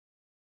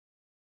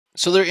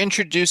So they're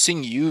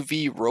introducing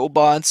UV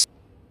robots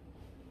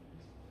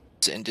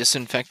and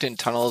disinfectant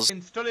tunnels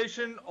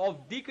Installation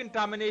of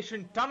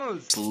decontamination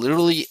tunnels.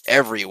 literally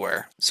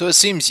everywhere. So it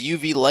seems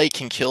UV light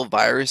can kill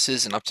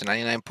viruses and up to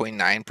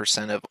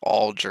 99.9% of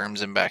all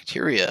germs and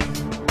bacteria.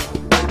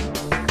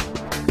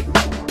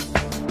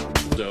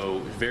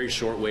 So very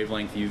short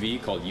wavelength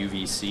UV called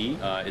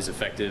UVC is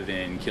effective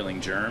in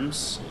killing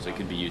germs. So it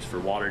can be used for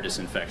water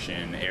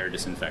disinfection, air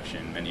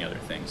disinfection, many other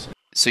things.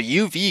 So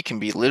UV can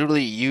be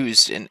literally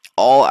used in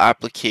all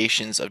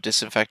applications of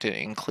disinfectant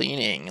and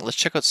cleaning. Let's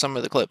check out some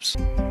of the clips.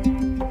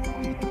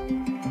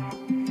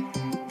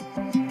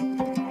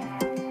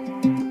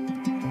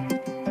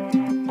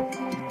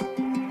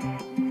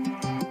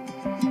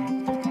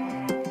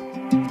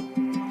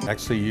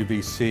 Actually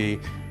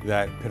UVC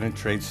that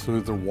penetrates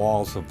through the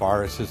walls of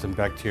viruses and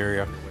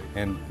bacteria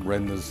and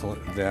renders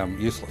them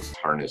useless.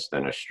 Harnessed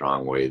in a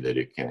strong way that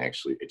it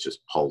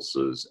just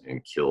pulses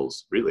and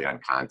kills really on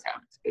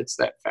contact. It's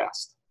that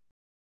fast.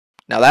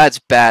 Now that's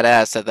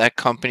badass that that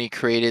company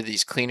created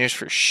these cleaners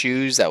for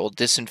shoes that will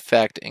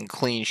disinfect and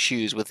clean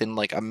shoes within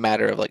like a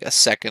matter of like a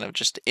second of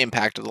just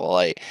impact of the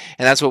light.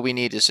 And that's what we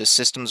need is just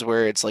systems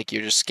where it's like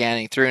you're just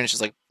scanning through and it's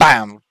just like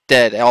bam,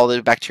 dead. All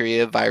the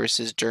bacteria,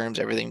 viruses, germs,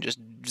 everything just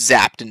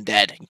zapped and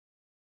dead.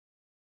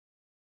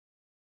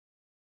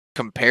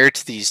 Compared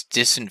to these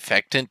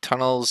disinfectant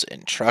tunnels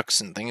and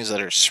trucks and things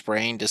that are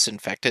spraying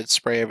disinfectant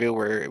spray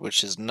everywhere,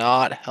 which is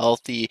not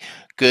healthy,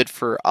 good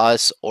for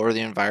us or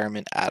the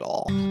environment at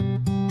all.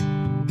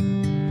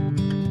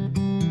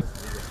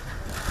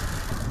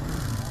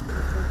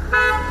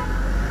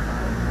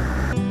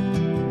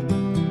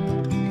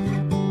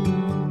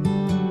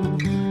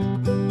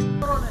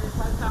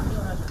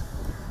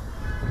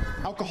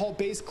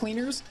 Alcohol-based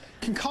cleaners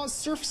can cause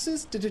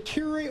surfaces to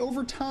deteriorate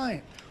over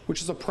time,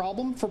 which is a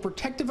problem for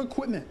protective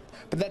equipment,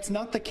 but that's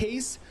not the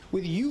case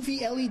with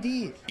UV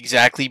LEDs.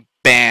 Exactly.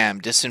 Bam,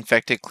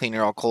 disinfectant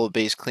cleaner,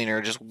 alcohol-based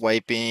cleaner, just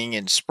wiping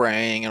and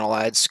spraying and all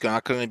that. It's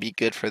not going to be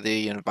good for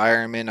the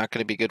environment, not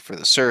going to be good for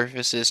the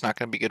surfaces, not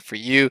going to be good for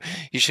you.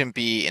 You shouldn't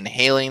be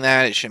inhaling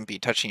that. It shouldn't be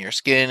touching your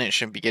skin. It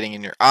shouldn't be getting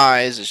in your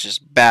eyes. It's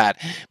just bad.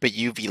 But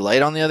UV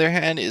light, on the other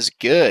hand, is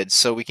good.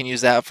 So we can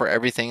use that for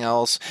everything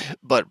else,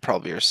 but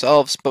probably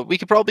ourselves. But we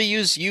could probably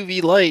use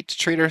UV light to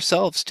treat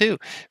ourselves too,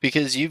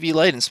 because UV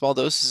light in small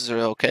doses are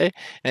okay.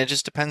 And it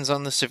just depends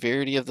on the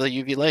severity of the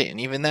UV light.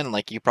 And even then,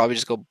 like you probably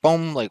just go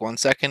boom, like 1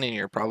 second and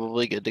you're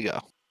probably good to go.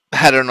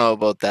 I don't know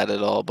about that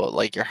at all, about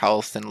like your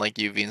health and like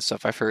UV and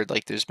stuff. I've heard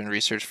like there's been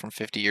research from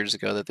 50 years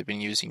ago that they've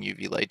been using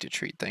UV light to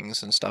treat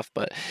things and stuff,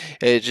 but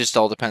it just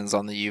all depends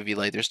on the UV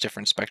light. There's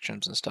different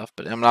spectrums and stuff,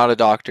 but I'm not a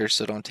doctor,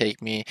 so don't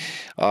take my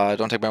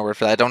word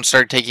for that. Don't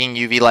start taking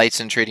UV lights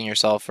and treating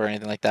yourself or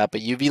anything like that.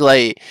 But UV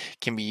light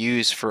can be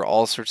used for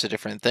all sorts of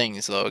different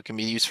things, though. It can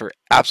be used for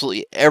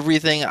absolutely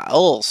everything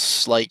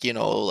else, like, you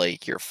know,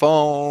 like your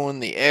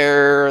phone, the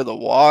air, the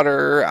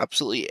water,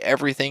 absolutely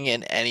everything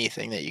and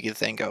anything that you could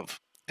think of.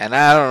 And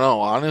I don't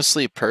know,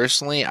 honestly,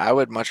 personally, I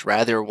would much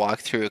rather walk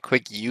through a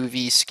quick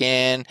UV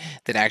scan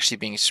than actually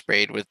being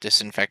sprayed with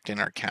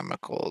disinfectant or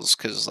chemicals.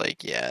 Because,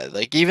 like, yeah,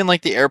 like even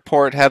like the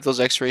airport have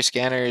those X-ray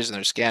scanners and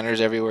there's scanners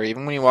everywhere.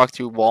 Even when you walk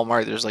through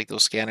Walmart, there's like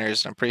those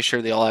scanners. And I'm pretty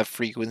sure they all have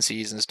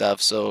frequencies and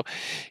stuff. So,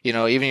 you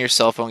know, even your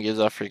cell phone gives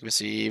off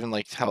frequency, even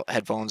like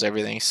headphones,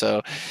 everything.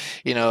 So,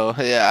 you know,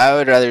 yeah, I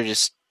would rather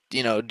just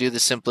do the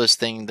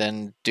simplest thing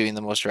than doing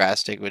the most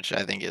drastic, which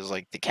I think is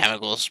like the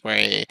chemical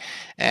spray,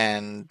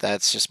 and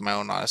that's just my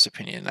own honest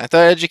opinion. I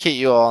thought I'd educate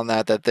you all on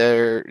that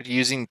they're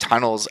using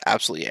tunnels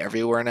absolutely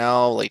everywhere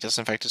now, like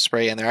disinfectant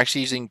spray, and they're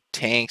actually using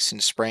tanks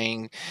and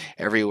spraying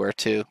everywhere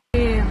too.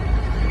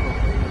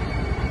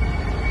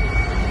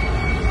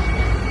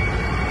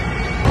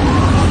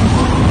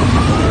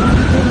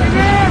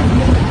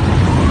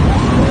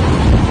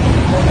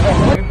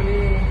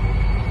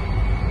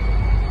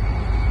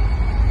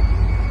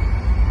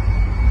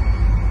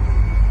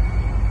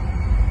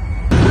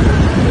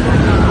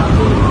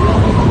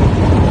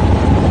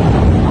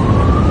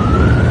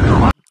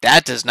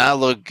 That does not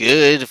look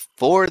good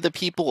for the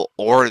people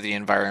or the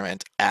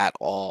environment at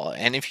all.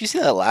 And if you see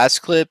that last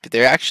clip,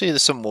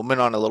 there's some woman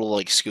on a little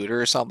like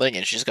scooter or something,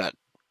 and she's got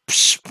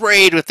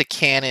sprayed with a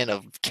cannon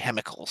of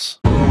chemicals.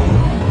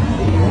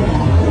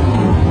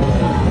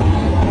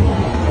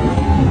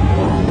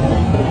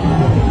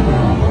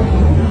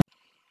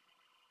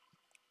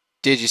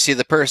 Did you see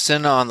the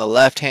person on the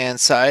left-hand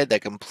side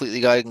that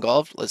completely got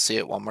engulfed? Let's see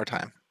it one more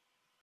time.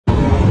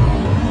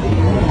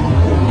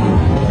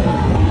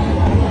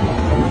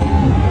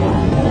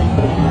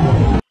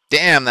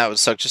 Damn, that would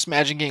suck. Just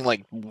imagine getting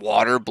like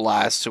water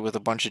blasted with a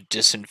bunch of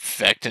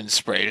disinfectant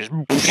spray.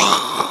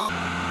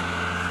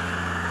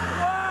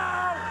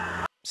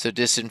 So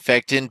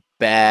disinfectant,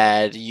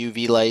 bad.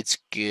 UV lights,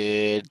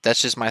 good.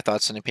 That's just my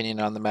thoughts and opinion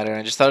on the matter.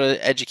 I just thought I'd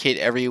educate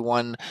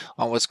everyone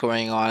on what's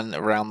going on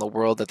around the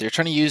world, that they're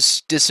trying to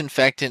use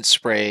disinfectant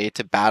spray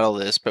to battle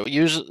this, but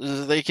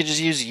usually they could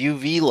just use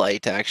UV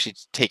light to actually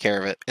take care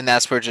of it. And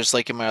that's where, just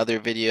like in my other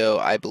video,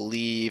 I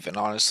believe and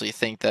honestly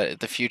think that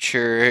the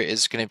future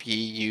is going to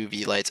be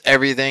UV lights.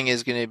 Everything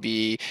is going to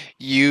be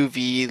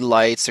UV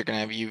lights. They're going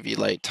to have UV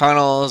light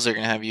tunnels. They're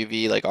going to have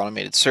UV like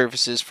automated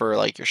surfaces for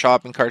like your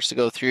shopping carts to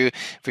go through,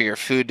 for your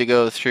food to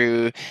go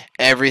through.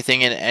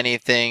 Everything and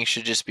anything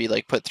should just be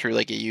like put through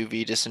like a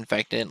UV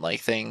disinfectant like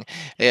thing,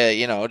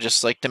 you know,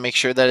 just like to make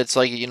sure that it's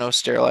like, you know,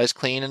 sterilized,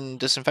 clean, and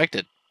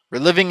disinfected. We're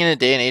living in a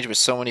day and age with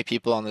so many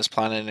people on this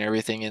planet and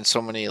everything, and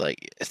so many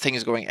like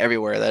things going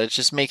everywhere, that it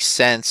just makes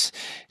sense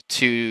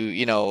to,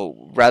 you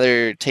know,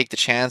 rather take the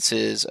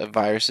chances of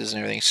viruses and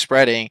everything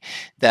spreading,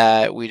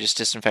 that we just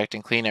disinfect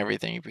and clean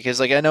everything. Because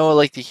like I know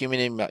like the human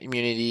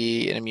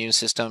immunity and immune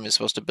system is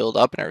supposed to build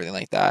up and everything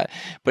like that,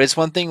 but it's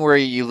one thing where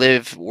you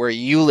live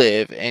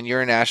and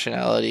your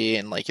nationality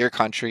and like your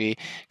country,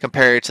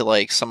 compared to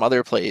like some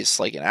other place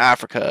like in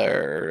Africa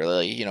or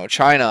like, you know,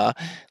 China.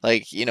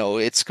 Like, you know,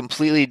 it's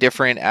completely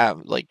different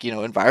like, you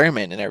know,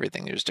 environment and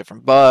everything. There's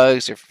different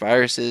bugs, different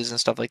viruses and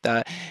stuff like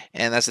that.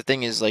 And that's the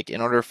thing, is like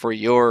in order for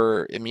your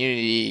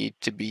immunity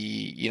to be,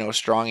 you know,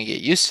 strong and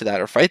get used to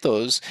that or fight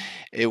those,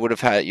 it would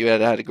have had, you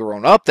had to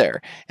grown up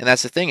there. And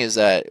that's the thing, is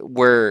that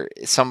where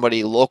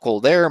somebody local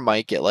there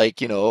might get like,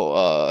 you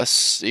know,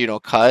 you know,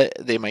 cut,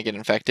 they might get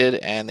infected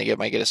and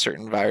might get a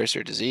certain virus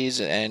or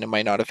disease, and it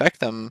might not affect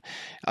them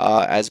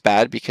as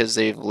bad because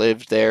they've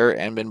lived there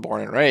and been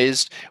born and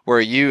raised.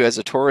 Where you as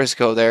a tourist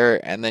go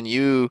there and then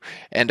you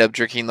end up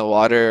drinking the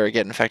water or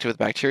get infected with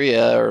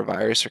bacteria or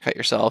virus or cut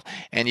yourself,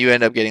 and you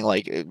end up getting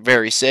like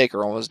very sick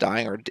or almost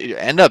dying, or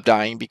end up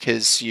dying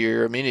because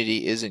your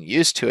immunity isn't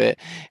used to it.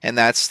 And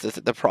that's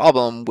the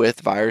problem with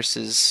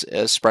viruses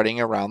spreading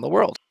around the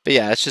world. But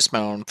yeah, it's just my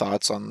own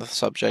thoughts on the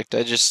subject.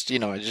 I just, you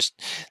know,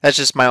 that's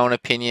just my own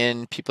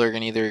opinion. People are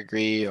going to either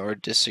agree or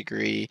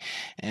disagree.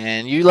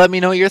 And you let me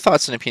know your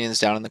thoughts and opinions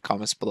down in the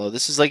comments below.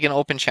 This is like an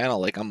open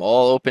channel. Like, I'm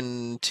all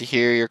open to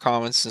hear your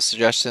comments and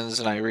suggestions,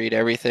 and I read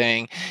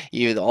everything,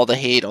 even all the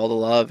hate, all the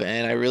love,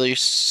 and I really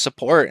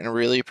support and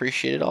really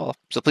appreciate it all.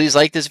 So please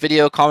like this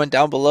video, comment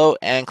down below,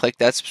 and click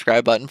that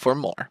subscribe button for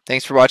more.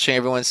 Thanks for watching,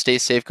 everyone. Stay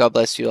safe. God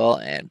bless you all,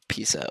 and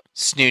peace out.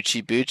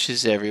 Snoochie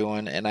booches,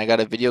 everyone. And I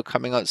got a video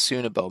coming out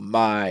soon about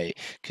my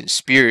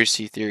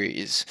conspiracy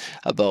theories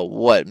about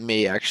what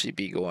may actually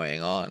be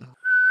going on.